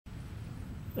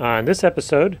On this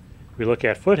episode, we look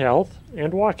at foot health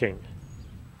and walking.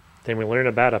 Then we learn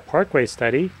about a parkway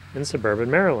study in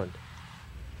suburban Maryland.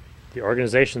 The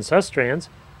organization Sustrans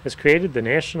has created the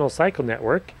National Cycle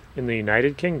Network in the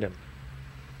United Kingdom.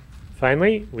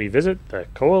 Finally, we visit the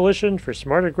Coalition for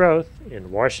Smarter Growth in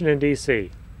Washington,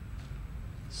 D.C.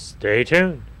 Stay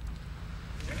tuned.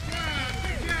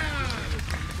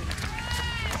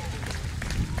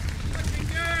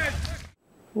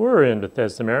 We're in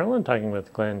Bethesda, Maryland, talking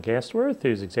with Glenn Gastworth,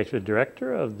 who's Executive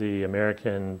Director of the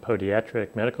American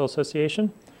Podiatric Medical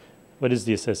Association. What is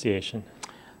the association?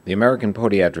 The American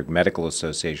Podiatric Medical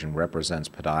Association represents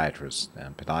podiatrists,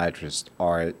 and podiatrists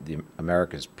are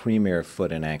America's premier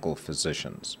foot and ankle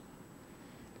physicians.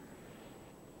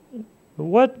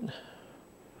 What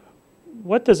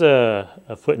does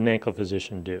a foot and ankle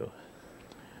physician do?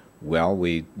 Well,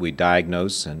 we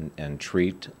diagnose and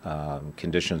treat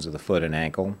conditions of the foot and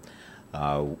ankle.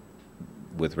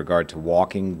 With regard to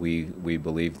walking, we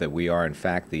believe that we are in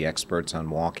fact the experts on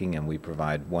walking, and we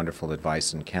provide wonderful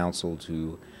advice and counsel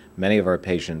to many of our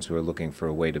patients who are looking for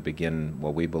a way to begin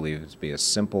what we believe to be a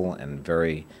simple and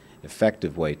very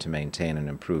effective way to maintain and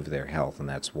improve their health, and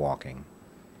that's walking.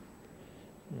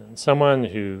 Someone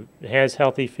who has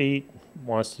healthy feet,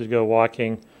 wants to go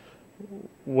walking,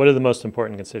 what are the most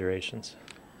important considerations?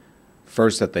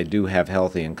 First, that they do have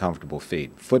healthy and comfortable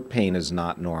feet. Foot pain is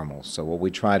not normal, so what we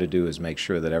try to do is make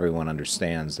sure that everyone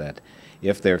understands that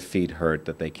if their feet hurt,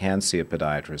 that they can see a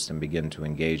podiatrist and begin to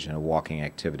engage in a walking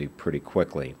activity pretty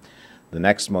quickly. The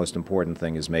next most important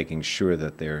thing is making sure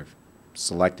that they're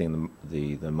selecting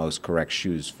the most correct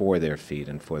shoes for their feet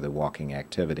and for the walking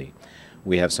activity.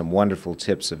 We have some wonderful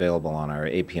tips available on our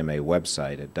APMA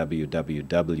website at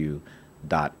www.apma.org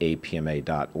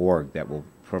that will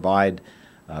provide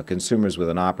consumers with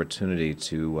an opportunity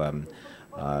to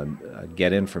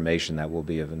get information that will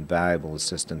be of invaluable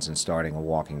assistance in starting a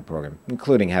walking program,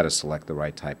 including how to select the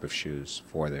right type of shoes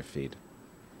for their feet.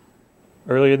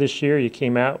 Earlier this year, you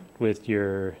came out with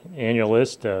your annual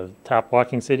list of top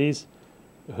walking cities.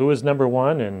 Who was number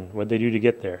one, and what did they do to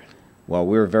get there? Well,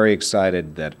 we were very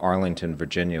excited that Arlington,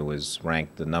 Virginia was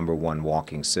ranked the #1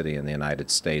 walking city in the United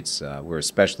States. We're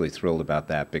especially thrilled about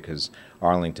that because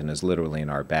Arlington is literally in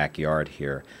our backyard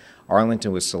here.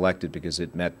 Arlington was selected because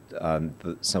it met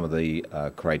some of the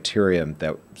criteria,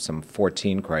 some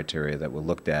 14 criteria that were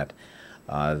looked at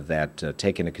that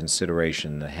take into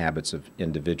consideration the habits of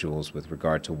individuals with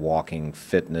regard to walking,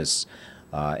 fitness,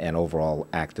 and overall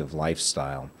active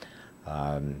lifestyle.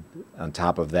 On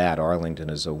top of that, Arlington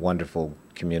is a wonderful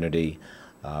community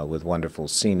with wonderful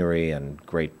scenery and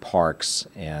great parks,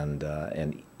 and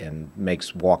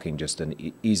makes walking just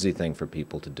an easy thing for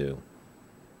people to do.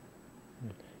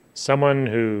 Someone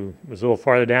who was a little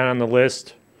farther down on the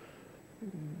list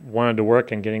wanted to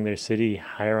work on getting their city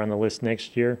higher on the list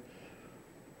next year.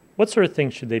 What sort of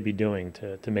things should they be doing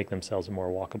to make themselves a more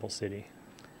walkable city?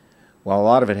 Well, a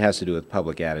lot of it has to do with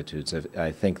public attitudes.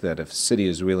 I think that if a city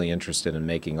is really interested in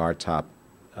making our top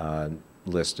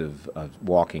list of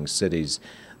walking cities,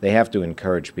 they have to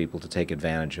encourage people to take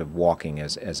advantage of walking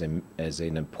as an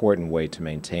important way to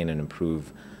maintain and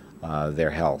improve their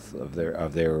health of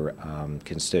their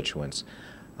constituents.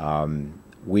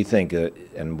 We think,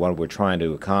 and what we're trying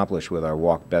to accomplish with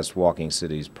our Best Walking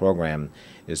Cities program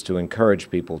is to encourage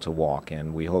people to walk,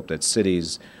 and we hope that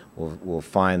cities will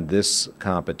find this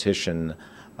competition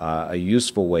a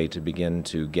useful way to begin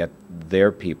to get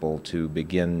their people to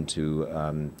begin to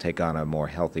take on a more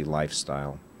healthy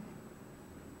lifestyle.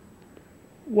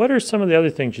 What are some of the other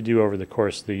things you do over the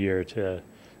course of the year to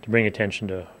bring attention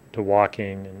to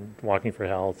walking and walking for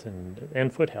health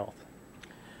and foot health?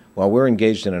 Well, we're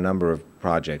engaged in a number of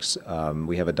projects.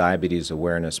 We have a diabetes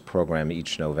awareness program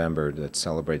each November that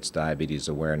celebrates Diabetes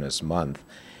Awareness Month.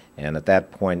 And at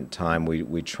that point in time,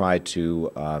 we try to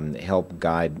help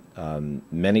guide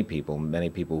many people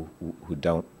who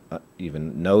don't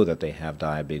even know that they have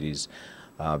diabetes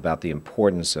about the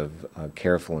importance of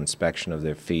careful inspection of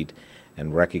their feet,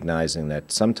 and recognizing that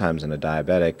sometimes in a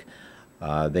diabetic,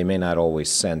 they may not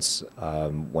always sense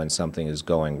when something is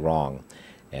going wrong.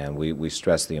 And we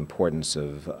stress the importance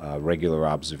of regular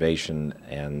observation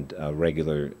and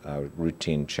regular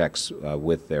routine checks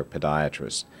with their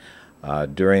podiatrist.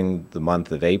 During the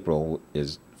month of April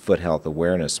is Foot Health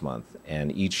Awareness Month,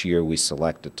 and each year we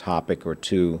select a topic or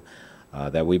two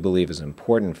that we believe is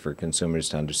important for consumers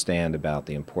to understand about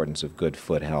the importance of good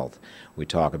foot health. We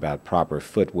talk about proper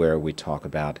footwear, we talk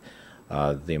about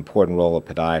the important role a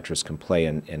podiatrist can play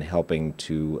in helping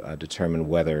to determine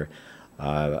whether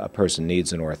A person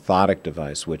needs an orthotic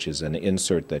device, which is an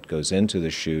insert that goes into the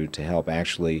shoe to help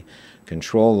actually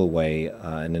control the way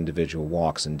an individual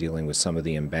walks in dealing with some of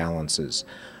the imbalances.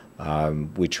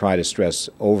 We try to stress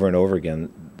over and over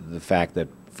again the fact that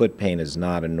foot pain is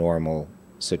not a normal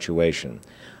situation,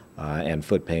 and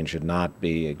foot pain should not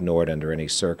be ignored under any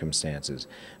circumstances.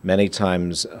 Many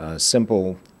times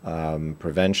simple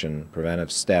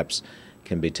preventive steps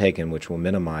can be taken which will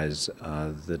minimize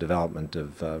the development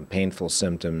of painful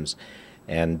symptoms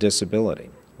and disability,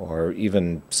 or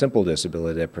even simple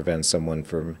disability that prevents someone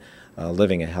from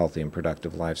living a healthy and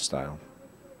productive lifestyle.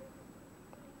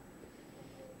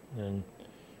 And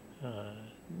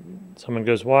someone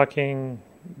goes walking,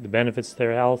 the benefits to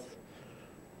their health.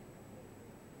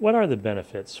 What are the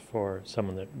benefits for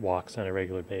someone that walks on a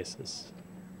regular basis?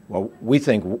 Well, we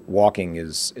think walking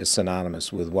is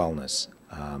synonymous with wellness.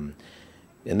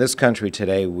 In this country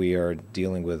today, we are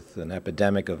dealing with an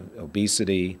epidemic of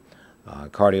obesity,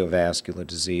 cardiovascular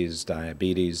disease,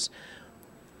 diabetes.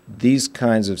 These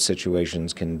kinds of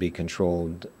situations can be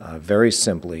controlled very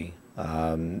simply,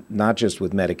 not just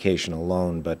with medication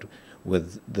alone, but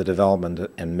with the development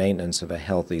and maintenance of a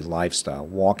healthy lifestyle.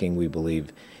 Walking, we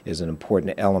believe, is an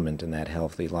important element in that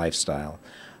healthy lifestyle.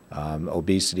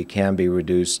 Obesity can be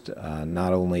reduced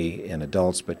not only in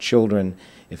adults but children.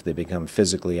 If they become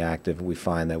physically active, we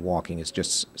find that walking is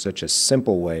just such a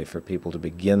simple way for people to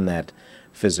begin that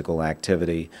physical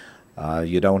activity.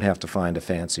 You don't have to find a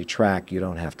fancy track. You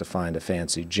don't have to find a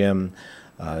fancy gym.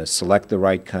 Select the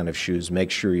right kind of shoes.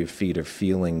 Make sure your feet are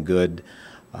feeling good,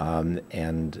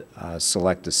 and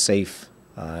select a safe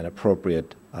and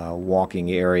appropriate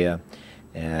walking area.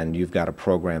 And you've got a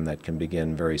program that can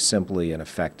begin very simply and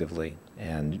effectively,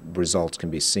 and results can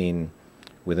be seen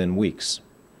within weeks.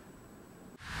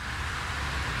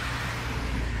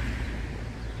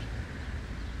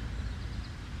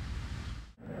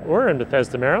 We're in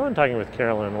Bethesda, Maryland, talking with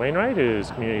Carolyn Wainwright, who's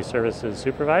Community Services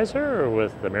Supervisor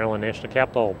with the Maryland National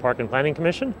Capital Park and Planning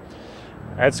Commission.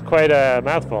 That's quite a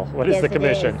mouthful. What is the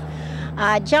commission?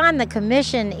 John, the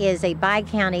commission is a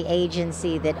bi-county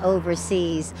agency that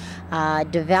oversees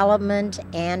development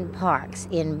and parks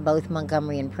in both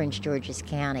Montgomery and Prince George's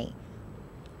County.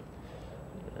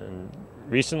 And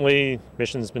recently,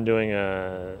 Mission's been doing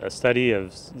a study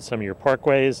of some of your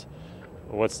parkways.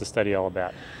 What's the study all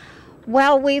about?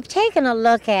 Well, we've taken a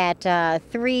look at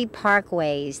 3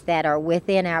 parkways that are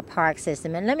within our park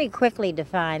system. And let me quickly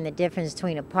define the difference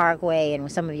between a parkway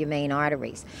and some of your main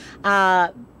arteries.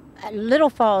 Little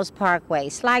Falls Parkway,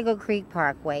 Sligo Creek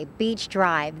Parkway, Beach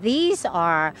Drive. These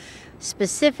are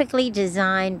specifically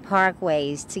designed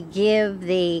parkways to give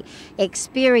the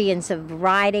experience of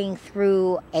riding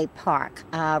through a park,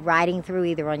 riding through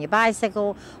either on your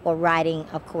bicycle or riding,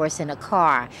 of course, in a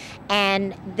car.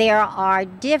 And there are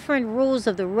different rules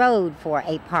of the road for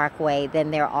a parkway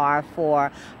than there are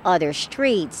for other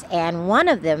streets, and one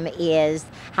of them is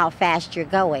how fast you're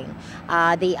going.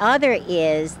 The other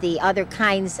is the other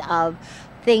kinds of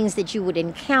things that you would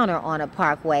encounter on a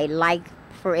parkway, like,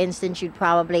 for instance, you'd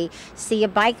probably see a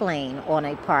bike lane on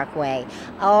a parkway,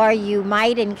 or you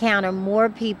might encounter more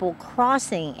people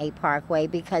crossing a parkway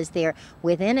because they're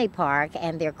within a park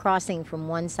and they're crossing from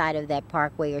one side of that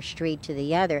parkway or street to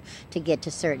the other to get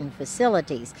to certain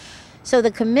facilities. So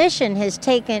the commission is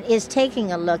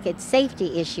taking a look at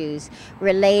safety issues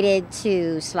related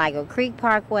to Sligo Creek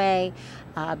Parkway,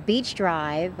 Beach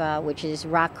Drive, which is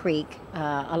Rock Creek,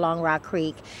 along Rock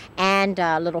Creek, and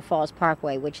Little Falls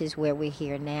Parkway, which is where we're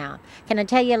here now. Can I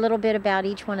tell you a little bit about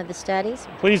each one of the studies?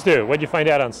 Please do. What did you find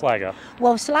out on Sligo?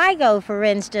 Well, Sligo, for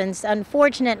instance,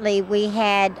 unfortunately, we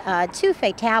had 2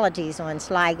 fatalities on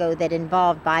Sligo that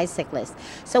involved bicyclists.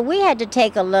 So we had to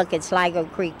take a look at Sligo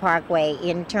Creek Parkway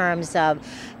in terms of,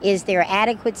 is there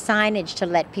adequate signage to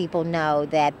let people know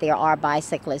that there are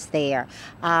bicyclists there?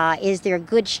 Is there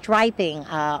good striping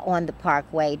on the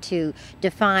parkway to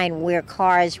define where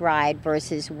cars ride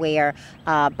versus where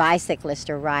bicyclists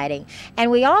are riding?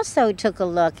 And we also took a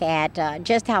look at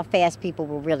just how fast people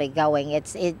were really going.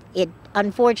 It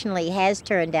unfortunately has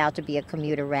turned out to be a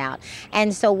commuter route.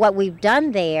 And so what we've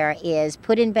done there is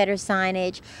put in better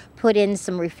signage, put in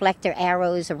some reflector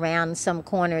arrows around some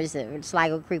corners,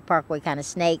 Sligo Creek Parkway kind of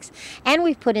snakes, and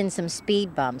we've put in some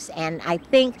speed bumps. And I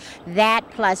think that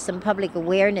plus some public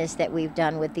awareness that we've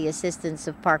done with the assistance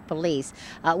of park police,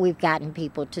 we've gotten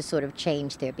people to sort of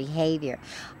change their behavior.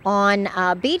 On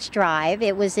On Beach Drive,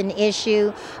 it was an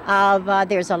issue of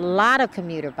there's a lot of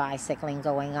commuter bicycling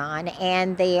going on,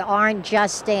 and they aren't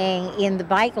just staying in the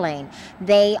bike lane.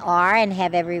 They are and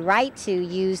have every right to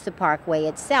use the parkway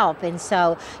itself. And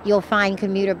so you'll find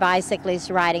commuter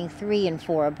bicyclists riding 3 and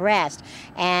 4 abreast.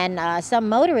 And some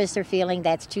motorists are feeling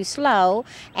that's too slow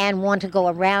and want to go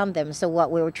around them. So what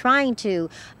we were trying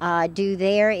to do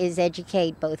there is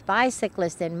educate both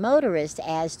bicyclists and motorists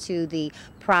as to the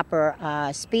proper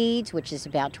speeds, which is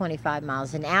about 25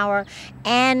 miles an hour,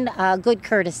 and good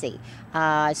courtesy,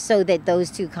 so that those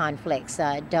two conflicts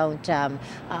are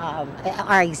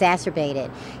exacerbated.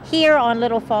 Here on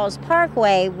Little Falls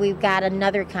Parkway, we've got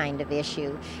another kind of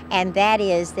issue, and that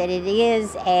is that it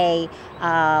is a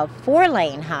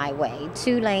 4-lane highway,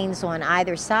 2 lanes on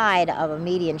either side of a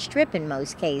median strip in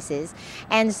most cases,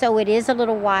 and so it is a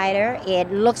little wider.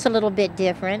 It looks a little bit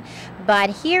different,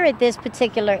 but here at this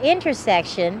particular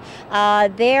intersection,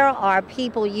 there are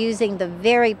people using the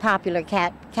very popular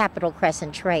Capitol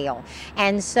Crescent Trail.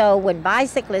 And so when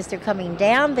bicyclists are coming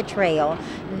down the trail,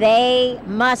 they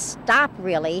must stop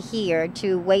really here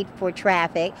to wait for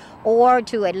traffic or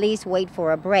to at least wait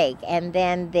for a break, and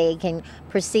then they can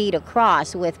proceed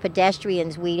across. With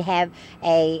pedestrians, we have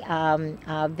a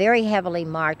very heavily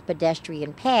marked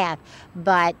pedestrian path,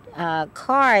 but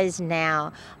cars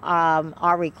now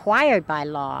are required by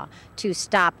law to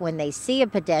stop when they see a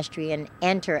pedestrian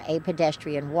enter a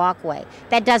pedestrian walkway.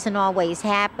 That doesn't always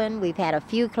happen. We've had a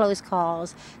few close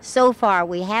calls. So far,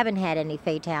 we haven't had any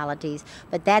fatalities,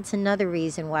 but that's another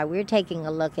reason why we're taking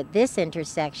a look at this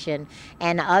intersection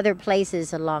and other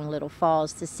places along Little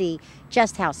Falls to see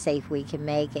just how safe we can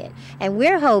make it. And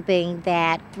we're hoping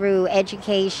that through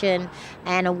education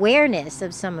and awareness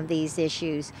of some of these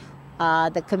issues,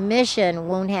 the commission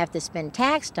won't have to spend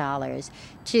tax dollars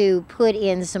to put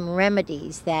in some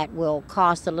remedies that will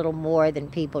cost a little more than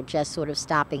people just sort of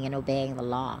stopping and obeying the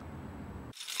law.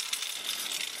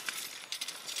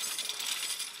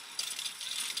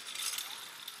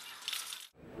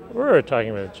 We're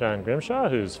talking with John Grimshaw,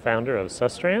 who's founder of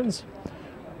Sustrans.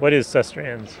 What is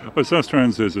Sustrans? Well,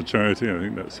 Sustrans is a charity. I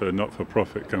think that's a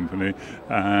not-for-profit company,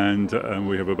 and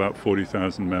we have about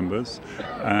 40,000 members.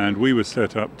 And we were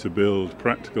set up to build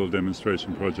practical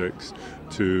demonstration projects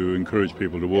to encourage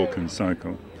people to walk and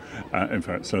cycle. In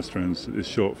fact, Sustrans is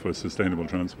short for Sustainable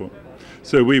Transport.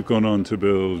 So we've gone on to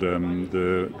build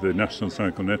the National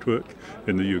Cycle Network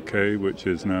in the UK, which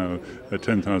is now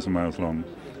 10,000 miles long.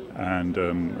 And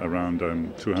around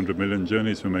 200 million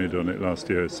journeys were made on it last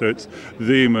year. So it's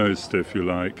the most, if you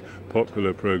like,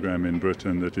 popular program in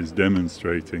Britain that is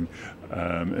demonstrating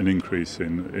an increase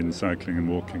in cycling and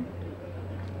walking.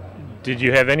 Did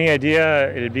you have any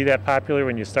idea it'd be that popular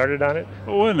when you started on it?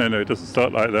 Well, no, it doesn't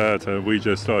start like that. We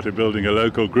just started building a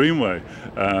local greenway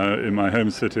in my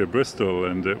home city of Bristol,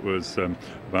 and it was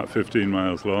about 15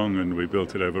 miles long, and we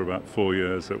built it over about 4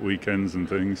 years at weekends and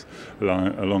things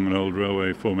along an old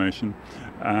railway formation.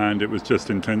 And it was just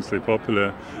intensely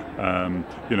popular.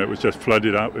 It was just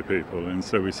flooded out with people. And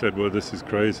so we said, well, this is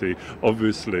crazy.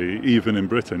 Obviously, even in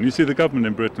Britain. You see, the government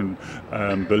in Britain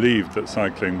believed that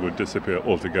cycling would disappear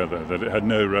altogether, that it had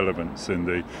no relevance in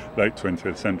the late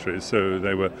 20th century. So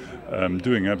they were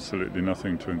doing absolutely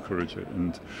nothing to encourage it.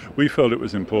 And we felt it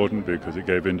was important because it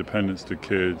gave independence to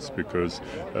kids, because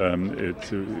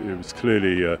it was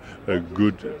clearly a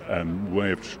good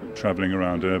way of traveling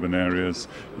around urban areas.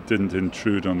 It didn't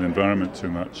intrude on the environment too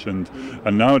much. And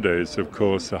nowadays, of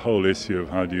course, the whole issue of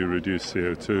how do you reduce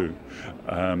CO2,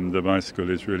 the bicycle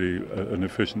is really an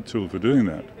efficient tool for doing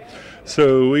that.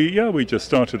 So we just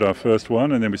started our first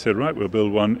one, and then we said, right, we'll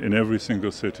build one in every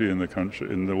single city in the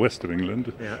country, in the west of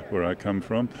England, where I come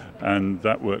from, and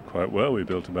that worked quite well. We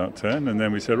built about 10, and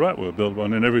then we said, right, we'll build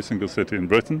one in every single city in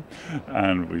Britain,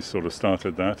 and we sort of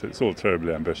started that. It's all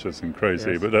terribly ambitious and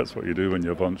crazy, but that's what you do when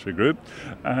you're a voluntary group.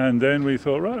 And then we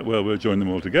thought, right, well, we'll join them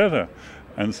all together.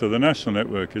 And so the national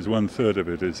network is 1/3 of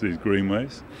it is these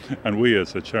greenways, and we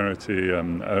as a charity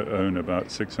own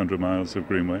about 600 miles of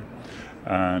greenway.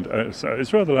 And so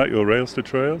it's rather like your Rails to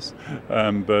Trails,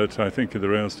 but I think the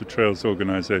Rails to Trails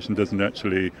organisation doesn't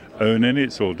actually own any.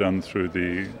 It's all done through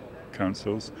the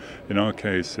councils. In our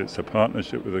case, it's a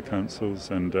partnership with the councils,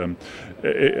 and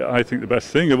I think the best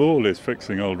thing of all is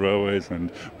fixing old railways,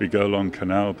 and we go along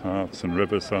canal paths and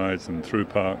riversides and through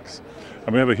parks.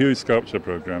 And we have a huge sculpture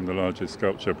program, the largest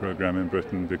sculpture program in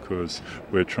Britain, because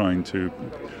we're trying to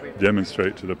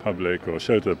demonstrate to the public, or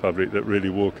show to the public, that really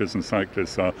walkers and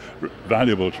cyclists are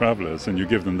valuable travellers, and you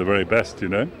give them the very best,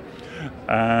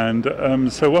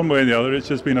 And so one way or the other, it's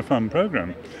just been a fun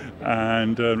program.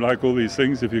 And like all these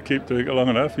things, if you keep doing it long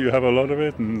enough, you have a lot of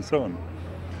it, and so on.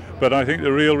 But I think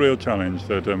the real challenge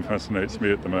that fascinates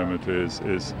me at the moment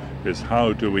is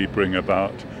how do we bring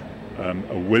about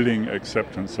a willing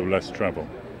acceptance of less travel?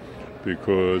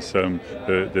 Because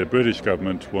the British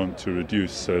government want to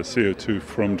reduce CO2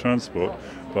 from transport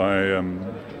by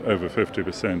over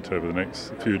 50% over the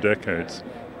next few decades.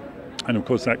 And of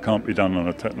course that can't be done on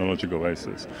a technological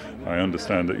basis. I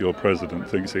understand that your president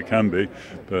thinks it can be,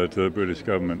 but the British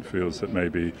government feels that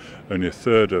maybe only a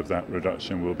third of that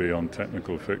reduction will be on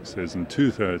technical fixes and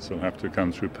 2/3 will have to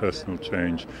come through personal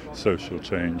change, social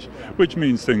change, which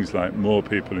means things like more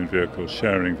people in vehicles,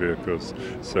 sharing vehicles,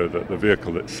 so that the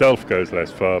vehicle itself goes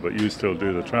less far, but you still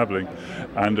do the travelling.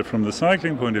 And from the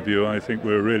cycling point of view, I think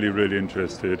we're really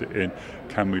interested in,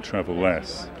 can we travel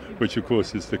less? Which of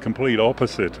course is the complete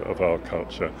opposite of our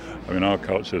culture. I mean, our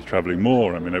culture is travelling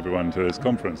more. I mean, everyone to this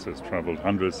conference has travelled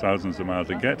hundreds, thousands of miles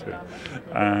to get here.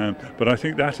 But I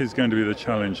think that is going to be the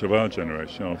challenge of our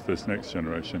generation, of this next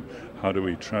generation. How do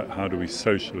we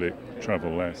socially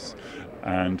travel less?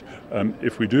 And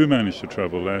if we do manage to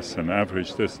travel less and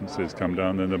average distances come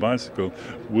down, then the bicycle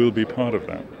will be part of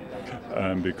that,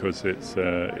 because it's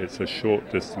a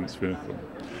short distance vehicle.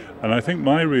 And I think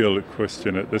my real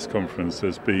question at this conference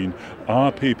has been,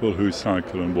 are people who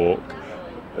cycle and walk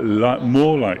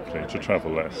more likely to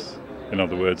travel less? In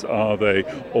other words, are they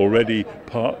already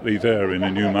partly there in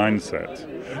a new mindset?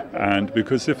 And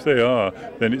because if they are,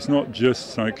 then it's not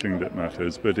just cycling that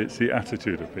matters, but it's the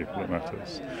attitude of people that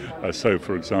matters. So,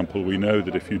 for example, we know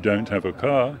that if you don't have a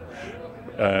car,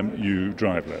 you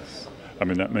drive less. I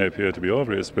mean, that may appear to be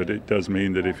obvious, but it does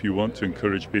mean that if you want to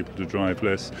encourage people to drive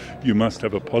less, you must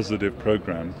have a positive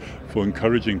program for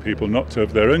encouraging people not to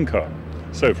have their own car.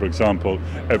 So, for example,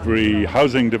 every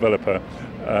housing developer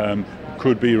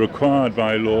could be required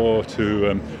by law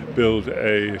to build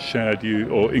a shared use,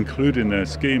 or include in their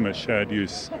scheme a shared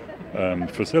use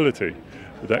facility.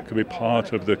 That could be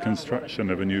part of the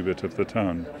construction of a new bit of the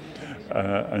town.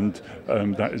 And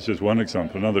that is just one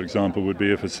example. Another example would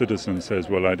be if a citizen says,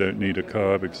 well, I don't need a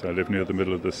car because I live near the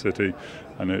middle of the city.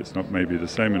 I know it's not maybe the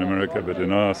same in America, but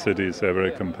in our cities they're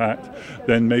very compact.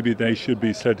 Then maybe they should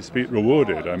be, so to speak,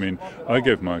 rewarded. I mean, I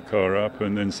gave my car up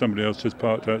and then somebody else just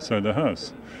parked outside the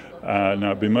house.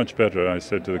 Now, it'd be much better, I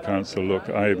said to the council, look,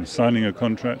 I am signing a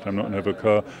contract, I'm not going to have a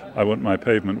car, I want my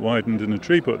pavement widened and a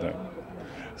tree put there.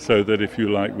 So that, if you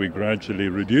like, we gradually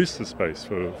reduce the space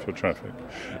for traffic.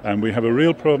 And we have a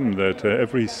real problem that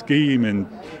every scheme in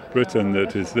Britain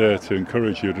that is there to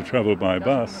encourage you to travel by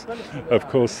bus, of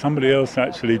course somebody else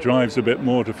actually drives a bit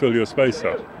more to fill your space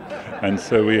up. And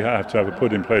so we have to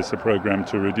put in place a program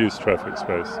to reduce traffic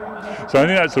space. So I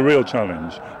think that's a real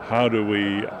challenge. How do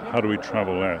we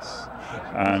travel less?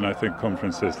 And I think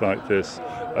conferences like this,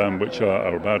 which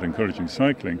are about encouraging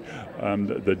cycling,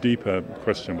 the deeper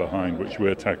question behind which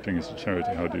we're tackling as a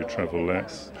charity, how do you travel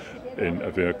less in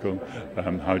a vehicle?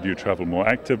 How do you travel more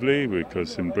actively?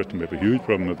 Because in Britain we have a huge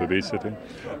problem of obesity.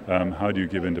 How do you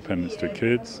give independence to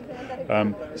kids?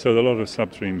 So there are a lot of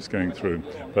sub-themes going through.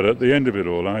 But at the end of it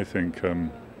all, I think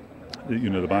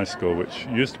the bicycle, which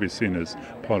used to be seen as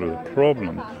part of the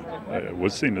problem,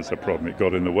 was seen as a problem. It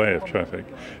got in the way of traffic.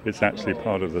 It's actually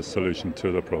part of the solution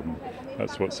to the problem.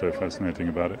 That's what's so fascinating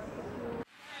about it.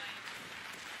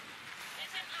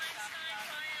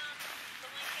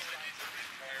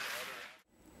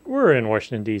 We're in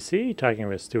Washington, D.C., talking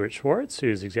with Stuart Schwartz,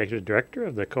 who's Executive Director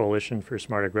of the Coalition for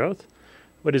Smarter Growth.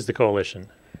 What is the Coalition?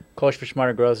 Coalition for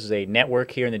Smarter Growth is a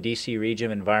network here in the D.C.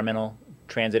 region of environmental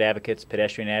transit advocates,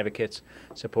 pedestrian advocates,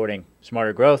 supporting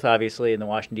smarter growth, obviously, in the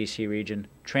Washington, D.C. region,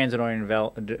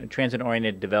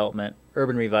 transit-oriented development,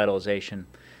 urban revitalization,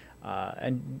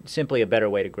 and simply a better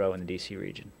way to grow in the D.C.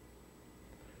 region.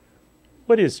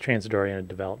 What is transit-oriented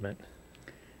development?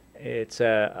 It's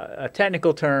a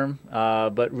technical term,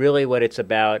 but really what it's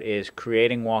about is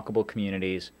creating walkable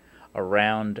communities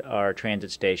around our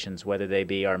transit stations, whether they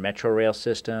be our metro rail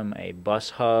system, a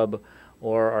bus hub,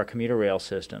 or our commuter rail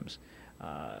systems.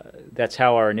 That's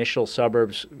how our initial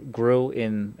suburbs grew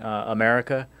in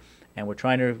America, and we're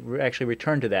trying to actually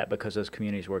return to that because those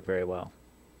communities work very well.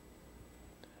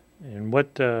 And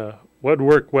what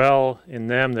worked well in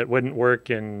them that wouldn't work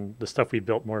in the stuff we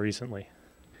built more recently?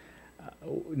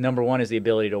 Number one is the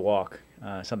ability to walk,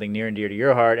 something near and dear to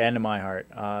your heart and to my heart.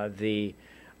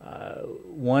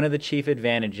 One of the chief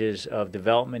advantages of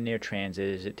development near transit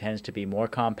is it tends to be more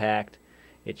compact.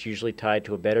 It's usually tied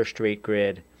to a better street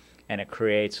grid, and it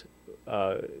creates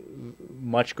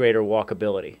much greater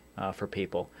walkability for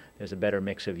people. There's a better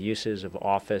mix of uses of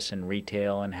office and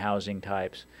retail and housing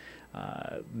types.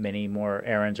 Many more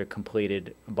errands are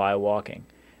completed by walking.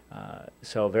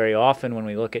 So very often when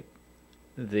we look at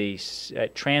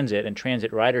transit and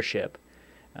transit ridership,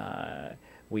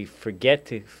 we forget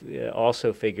to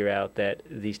also figure out that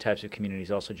these types of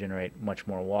communities also generate much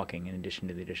more walking in addition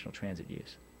to the additional transit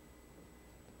use.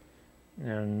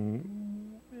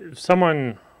 And if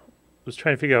someone was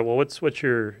trying to figure out, well, what's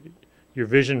your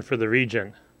vision for the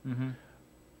region,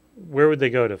 where would they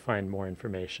go to find more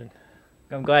information?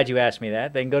 I'm glad you asked me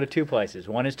that. They can go to two places.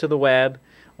 One is to the web,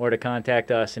 or to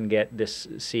contact us and get this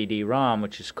CD-ROM,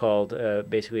 which is called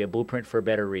basically a Blueprint for a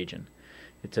Better Region.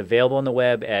 It's available on the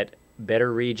web at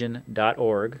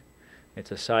betterregion.org.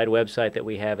 It's a side website that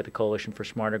we have at the Coalition for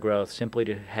Smarter Growth. Simply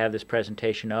to have this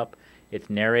presentation up, it's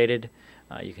narrated.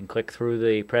 You can click through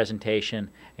the presentation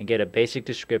and get a basic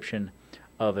description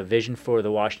of a vision for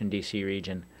the Washington, D.C.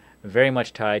 region, very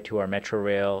much tied to our Metro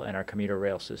Rail and our commuter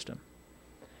rail system.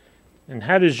 And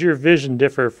how does your vision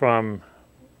differ from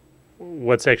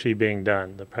what's actually being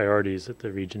done, the priorities that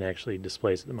the region actually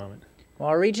displays at the moment? Well,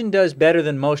 our region does better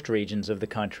than most regions of the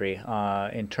country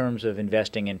in terms of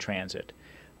investing in transit.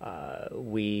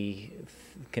 We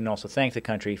can also thank the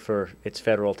country for its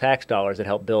federal tax dollars that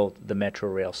help build the Metro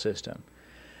Rail system.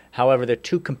 However, there are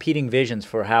two competing visions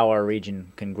for how our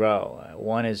region can grow.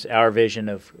 One is our vision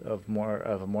of a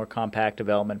more compact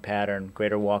development pattern,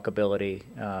 greater walkability,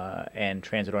 and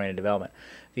transit-oriented development.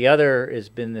 The other has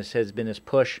been this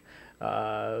push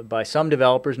by some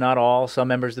developers, not all, some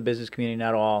members of the business community,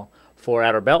 not all, for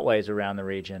outer beltways around the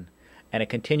region, and a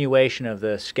continuation of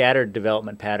the scattered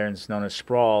development patterns known as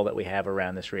sprawl that we have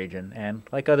around this region. And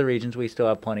like other regions, we still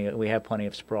have plenty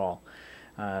of sprawl.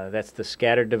 That's the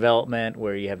scattered development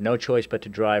where you have no choice but to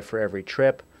drive for every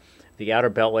trip. The outer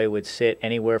beltway would sit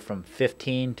anywhere from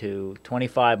 15 to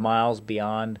 25 miles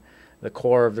beyond the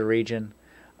core of the region,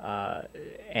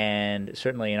 and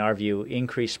certainly in our view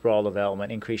increase sprawl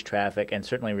development, increase traffic, and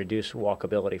certainly reduce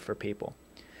walkability for people.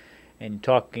 And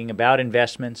talking about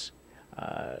investments,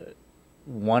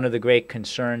 one of the great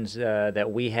concerns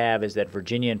that we have is that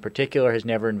Virginia in particular has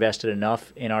never invested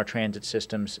enough in our transit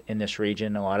systems in this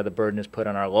region. A lot of the burden is put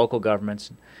on our local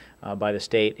governments by the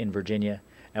state in Virginia,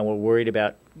 and we're worried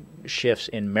about shifts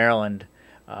in Maryland,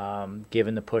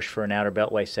 given the push for an outer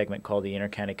beltway segment called the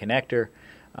Intercounty Connector,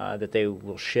 that they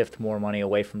will shift more money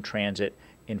away from transit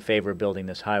in favor of building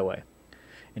this highway.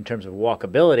 In terms of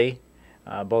walkability,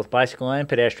 both bicycle and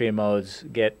pedestrian modes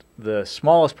get the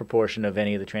smallest proportion of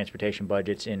any of the transportation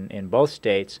budgets in both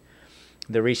states.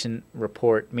 The recent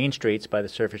report, Mean Streets, by the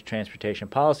Surface Transportation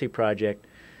Policy Project,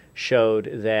 showed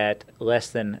that less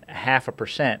than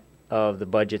 0.5% of the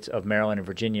budgets of Maryland and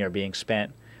Virginia are being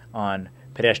spent on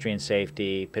pedestrian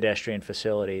safety, pedestrian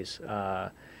facilities.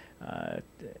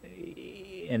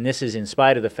 And this is in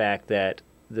spite of the fact that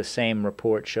the same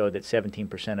report showed that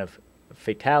 17% of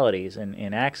fatalities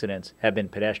in accidents have been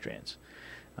pedestrians.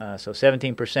 So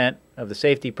 17% of the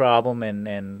safety problem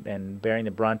and bearing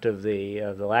the brunt of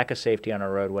the lack of safety on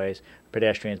our roadways,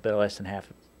 pedestrians, but less than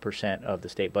 0.5% of the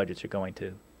state budgets are going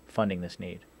to funding this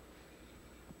need.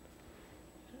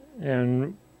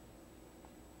 And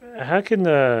how can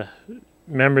the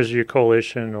members of your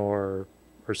coalition or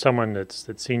someone that's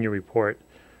seen your report,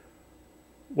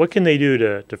 what can they do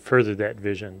to further that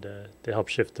vision, to help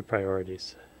shift the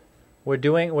priorities? We're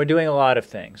doing a lot of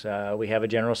things. We have a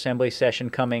General Assembly session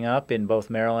coming up in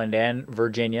both Maryland and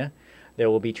Virginia. There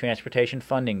will be transportation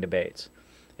funding debates.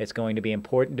 It's going to be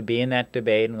important to be in that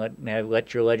debate and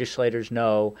let your legislators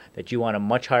know that you want a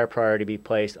much higher priority to be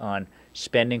placed on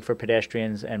spending for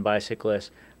pedestrians and bicyclists,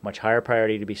 much higher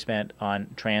priority to be spent on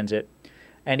transit,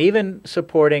 and even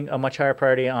supporting a much higher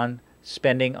priority on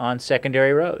spending on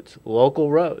secondary roads, local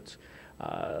roads.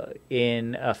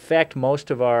 In effect, most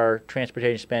of our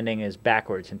transportation spending is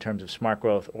backwards in terms of smart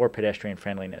growth or pedestrian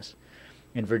friendliness.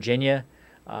 In Virginia,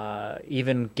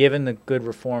 even given the good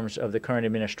reforms of the current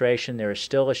administration, there is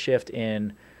still a shift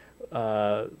in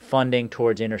funding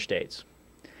towards interstates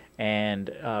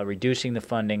and reducing the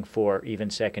funding for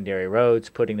even secondary roads,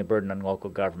 putting the burden on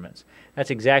local governments. That's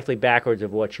exactly backwards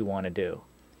of what you want to do.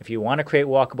 If you want to create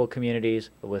walkable communities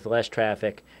with less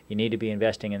traffic, you need to be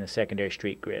investing in the secondary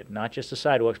street grid, not just the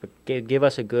sidewalks, but give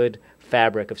us a good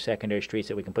fabric of secondary streets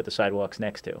that we can put the sidewalks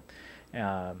next to,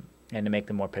 and to make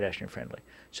them more pedestrian friendly.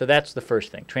 So that's the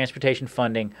first thing, transportation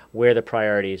funding, where the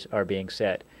priorities are being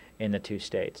set in the two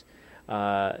states.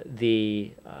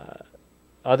 The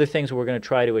other things we're going to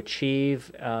try to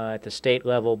achieve at the state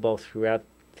level, both through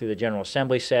the General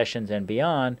Assembly sessions and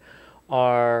beyond,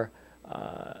 are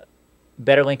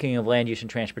better linking of land use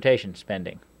and transportation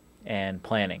spending and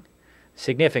planning,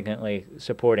 significantly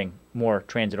supporting more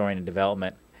transit-oriented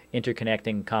development,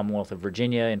 interconnecting Commonwealth of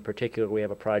Virginia. In particular, we have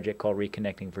a project called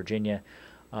Reconnecting Virginia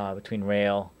between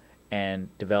rail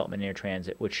and development near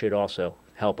transit, which should also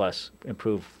help us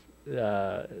improve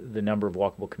the number of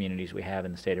walkable communities we have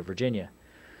in the state of Virginia.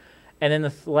 And then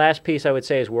the last piece I would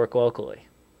say is work locally.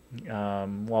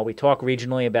 While we talk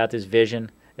regionally about this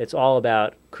vision, it's all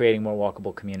about creating more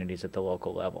walkable communities at the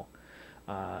local level.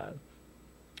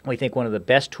 We think one of the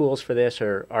best tools for this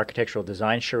are architectural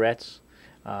design charrettes.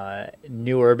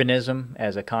 New urbanism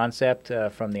as a concept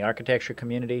from the architecture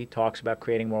community talks about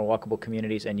creating more walkable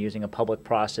communities and using a public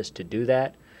process to do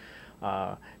that.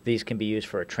 These can be used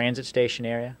for a transit station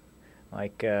area,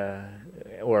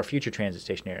 or a future transit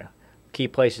station area. Key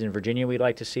places in Virginia we'd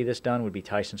like to see this done would be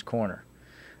Tyson's Corner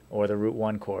or the Route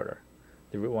 1 corridor.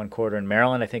 The Route 1 corridor in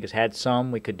Maryland, I think, has had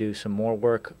some. We could do some more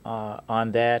work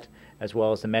on that, as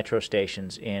well as the metro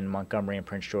stations in Montgomery and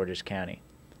Prince George's County.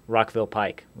 Rockville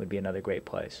Pike would be another great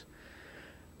place.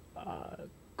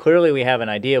 Clearly, we have an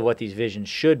idea of what these visions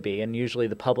should be, and usually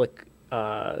the public,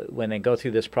 when they go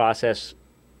through this process,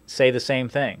 say the same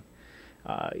thing.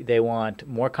 They want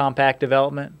more compact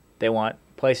development. They want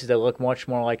places that look much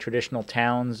more like traditional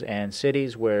towns and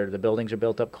cities where the buildings are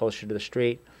built up closer to the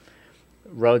street.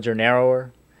 Roads are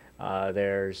narrower.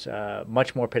 There's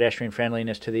much more pedestrian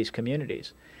friendliness to these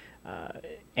communities.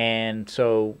 And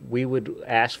so we would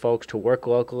ask folks to work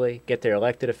locally, get their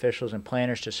elected officials and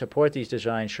planners to support these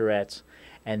design charrettes,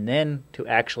 and then to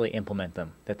actually implement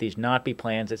them, that these not be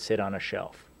plans that sit on a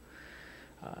shelf.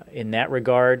 In that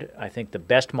regard, I think the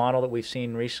best model that we've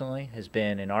seen recently has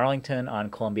been in Arlington on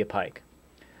Columbia Pike.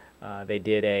 They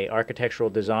did a architectural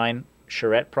design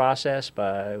charrette process.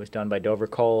 It was done by Dover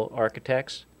Cole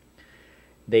Architects.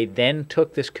 They then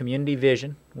took this community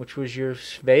vision, which was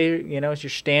it's your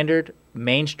standard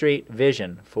Main Street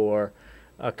vision for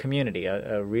a community,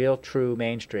 a real true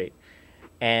Main Street.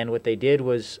 And what they did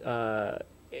was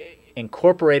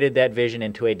incorporated that vision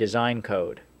into a design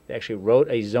code. They actually wrote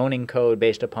a zoning code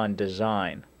based upon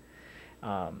design,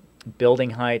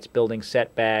 building heights, building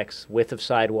setbacks, width of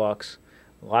sidewalks,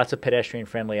 lots of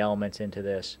pedestrian-friendly elements into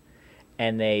this.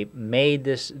 And they made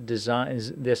this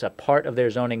a part of their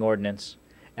zoning ordinance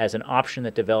as an option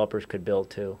that developers could build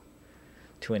to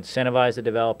incentivize the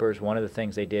developers. One of the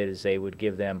things they did is they would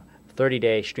give them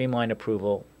 30-day streamlined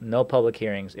approval, no public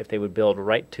hearings, if they would build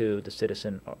right to the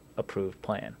citizen-approved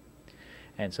plan.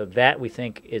 And so that, we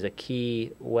think, is a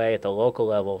key way at the local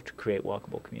level to create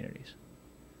walkable communities.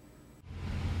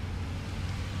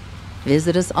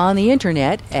 Visit us on the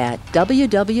internet at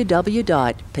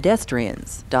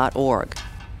www.pedestrians.org.